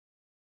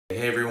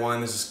Hey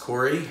everyone, this is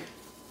Corey,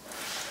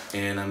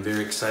 and I'm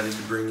very excited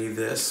to bring you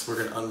this.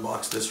 We're gonna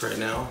unbox this right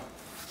now.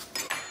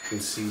 You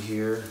can see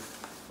here,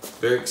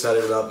 very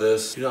excited about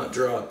this. Do not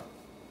drop.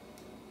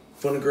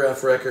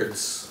 Phonograph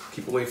records,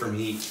 keep away from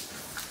heat.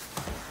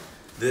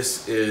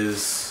 This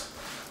is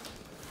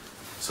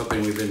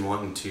something we've been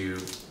wanting to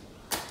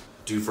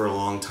do for a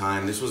long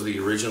time. This was the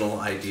original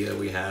idea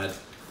we had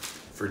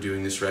for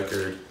doing this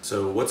record.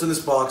 So what's in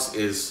this box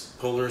is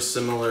Polar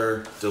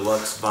Similar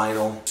Deluxe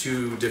vinyl,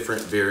 2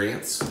 different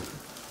variants.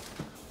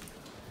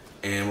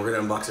 And we're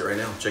gonna unbox it right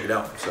now, check it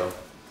out. So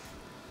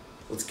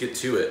let's get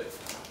to it.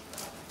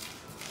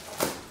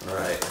 All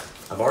right,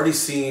 I've already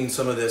seen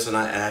some of this, and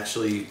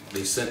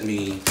they sent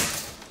me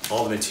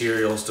all the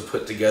materials to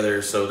put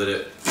together so that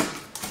it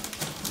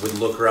would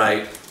look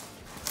right,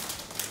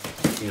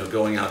 you know,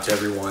 going out to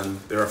everyone.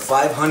 There are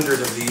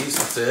 500 of these,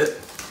 that's it.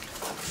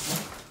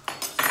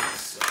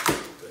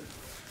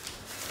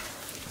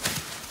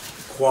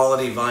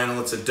 Quality vinyl,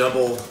 it's a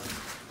double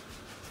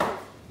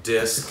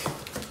disc.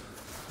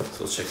 So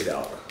let's check it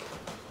out.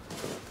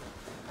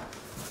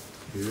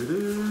 Here it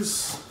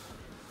is.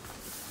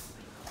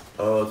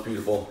 Oh, it's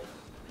beautiful.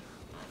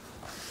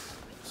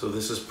 So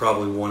this is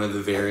probably one of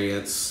the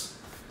variants,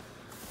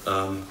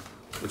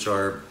 which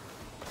are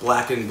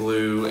black and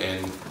blue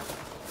and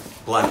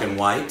black and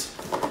white.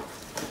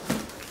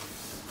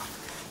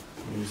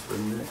 Here's the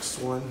next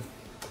one.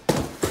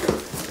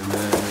 And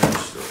then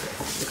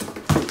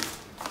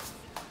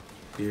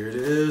here it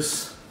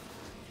is.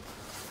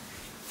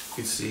 You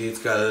can see it's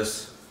got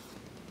this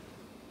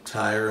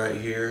tie right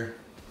here.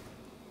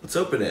 Let's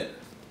open it.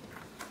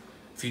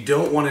 If you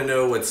don't want to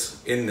know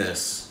what's in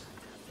this,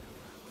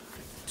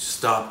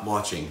 stop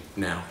watching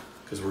now,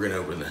 because we're gonna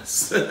open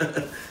this.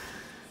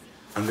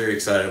 I'm very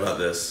excited about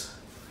this.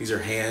 These are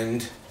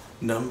hand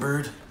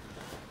numbered.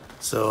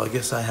 So I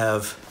guess I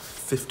have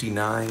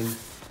 59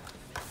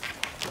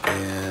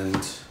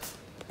 and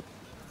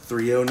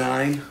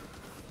 309.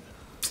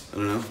 I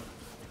don't know.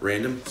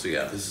 Random. So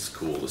yeah, this is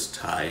cool, this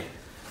tie.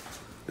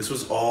 This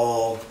was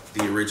all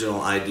the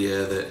original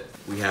idea that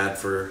we had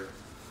for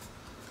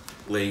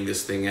laying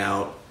this thing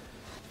out.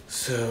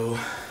 So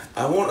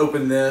I won't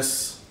open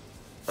this,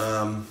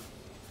 but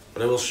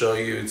I will show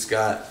you. It's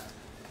got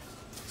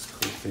this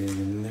cool thing,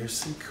 and there's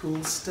some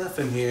cool stuff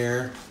in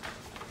here.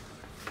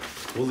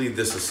 We'll leave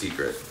this a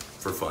secret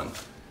for fun.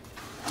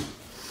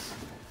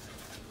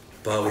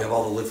 But we have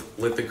all the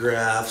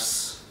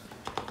lithographs.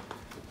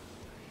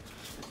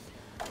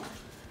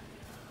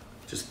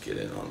 Just get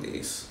in on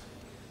these.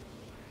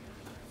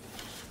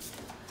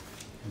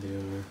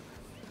 There.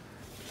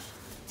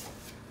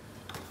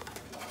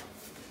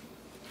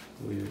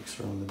 Lyrics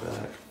are on the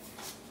back.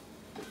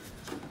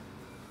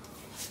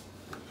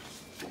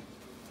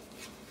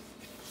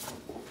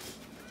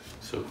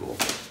 So cool.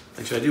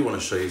 Actually, I do want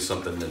to show you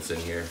something that's in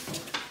here.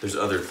 There's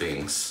other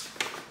things,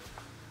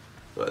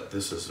 but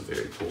this is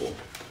very cool.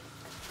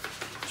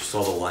 Just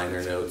all the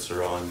liner notes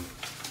are on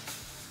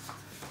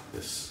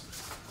this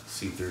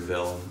see-through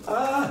vellum.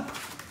 Ah!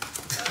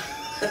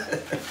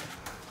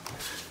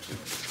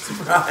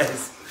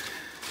 Surprise!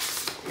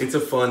 It's a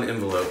fun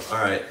envelope. All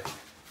right.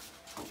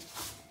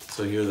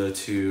 So here are the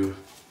two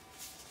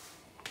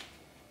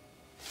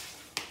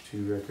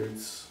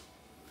records.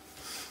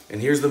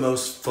 And here's the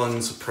most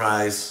fun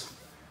surprise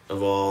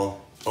of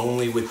all.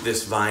 Only with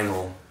this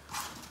vinyl,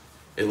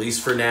 at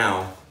least for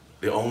now,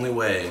 the only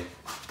way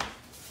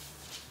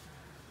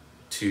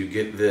to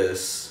get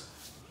this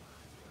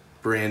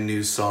brand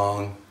new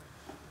song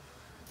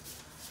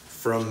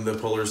from the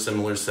Polar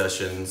Similar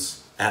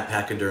sessions at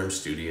Pachyderm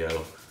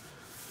Studio.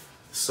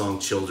 The song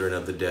Children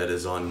of the Dead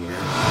is on here.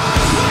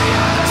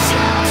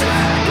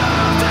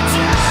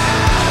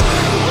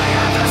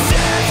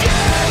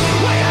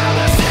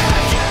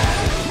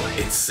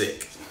 It's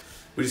sick.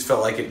 We just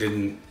felt like it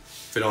didn't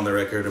fit on the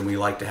record, and we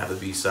like to have a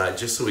B-side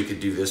just so we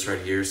could do this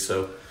right here.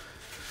 So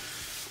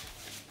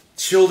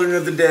Children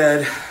of the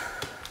Dead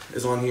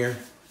is on here.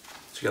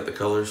 So you got the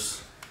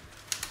colors.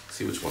 Let's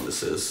see which one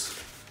this is.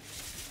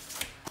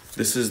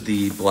 This is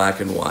the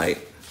black and white.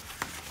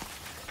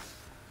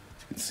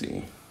 You can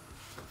see.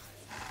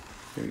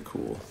 Very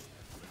cool.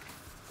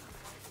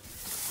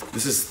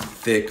 This is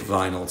thick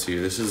vinyl too.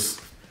 This is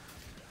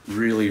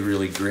really,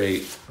 really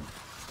great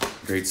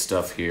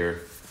stuff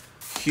here.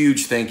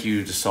 Huge thank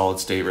you to Solid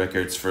State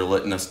Records for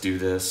letting us do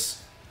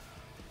this.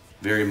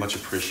 Very much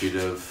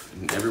appreciative,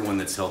 and everyone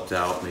that's helped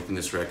out making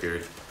this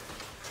record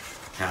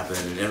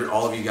happen, and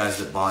all of you guys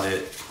that bought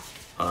it.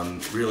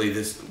 Really,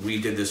 we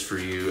did this for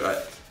you.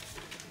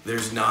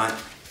 There's not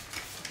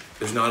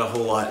a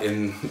whole lot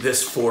in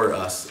this for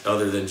us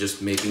other than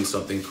just making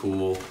something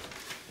cool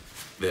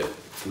that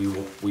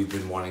we've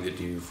been wanting to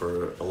do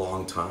for a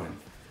long time.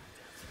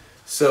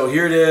 So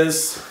here it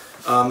is.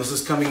 This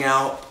is coming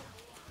out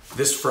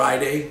this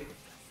Friday.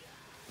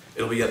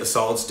 It'll be at the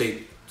Solid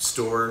State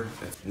store.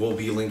 We'll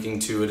be linking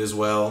to it as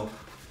well.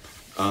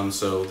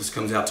 So this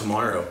comes out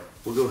tomorrow.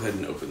 We'll go ahead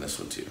and open this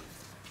one too,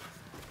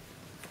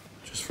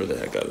 just for the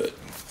heck of it.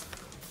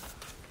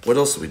 What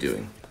else are we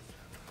doing?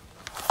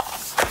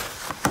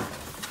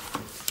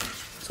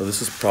 So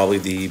this is probably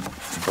the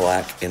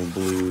black and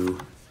blue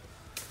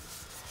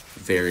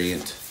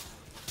variant.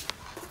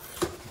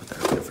 Put that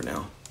right there for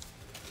now.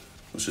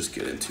 Let's just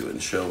get into it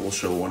and we'll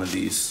show one of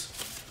these.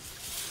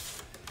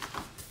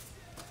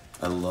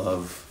 I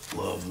love,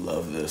 love,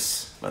 love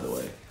this, by the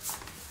way.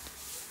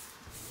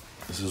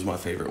 This is my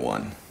favorite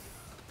one.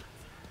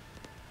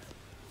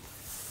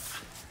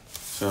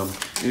 So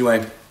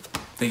anyway,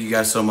 thank you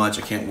guys so much.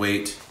 I can't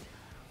wait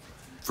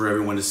for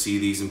everyone to see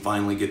these and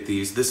finally get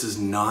these. This is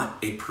not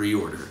a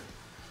pre-order.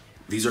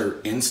 These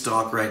are in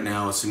stock right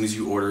now. As soon as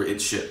you order,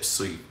 it ships.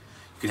 So you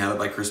can have it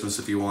by Christmas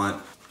if you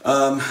want.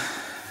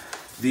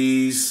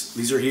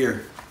 These are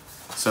here.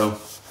 So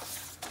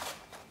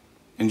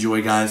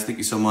enjoy, guys. Thank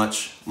you so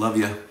much. Love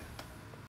you.